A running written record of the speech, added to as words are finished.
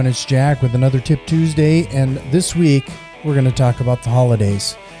And it's Jack with another Tip Tuesday, and this week we're going to talk about the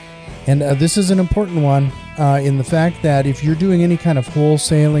holidays. And this is an important one in the fact that if you're doing any kind of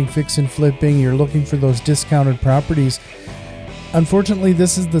wholesaling, fix and flipping, you're looking for those discounted properties, unfortunately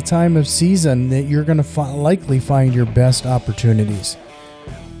this is the time of season that you're going to likely find your best opportunities.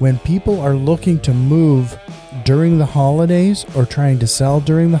 When people are looking to move during the holidays or trying to sell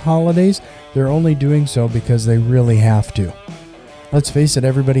during the holidays, they're only doing so because they really have to. Let's face it,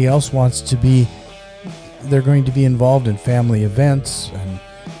 everybody else wants to be, they're going to be involved in family events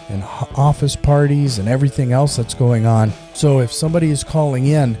and office parties and everything else that's going on. So if somebody is calling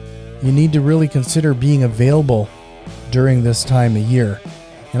in, you need to really consider being available during this time of year.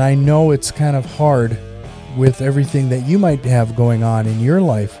 And I know it's kind of hard with everything that you might have going on in your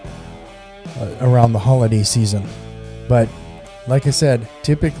life around the holiday season. But like I said,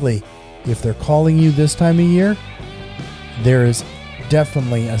 typically, if they're calling you this time of year, there is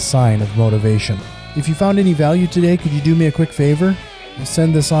definitely a sign of motivation. If you found any value today, could you do me a quick favor?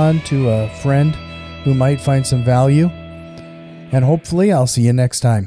 Send this on to a friend who might find some value. And hopefully I'll see you next time.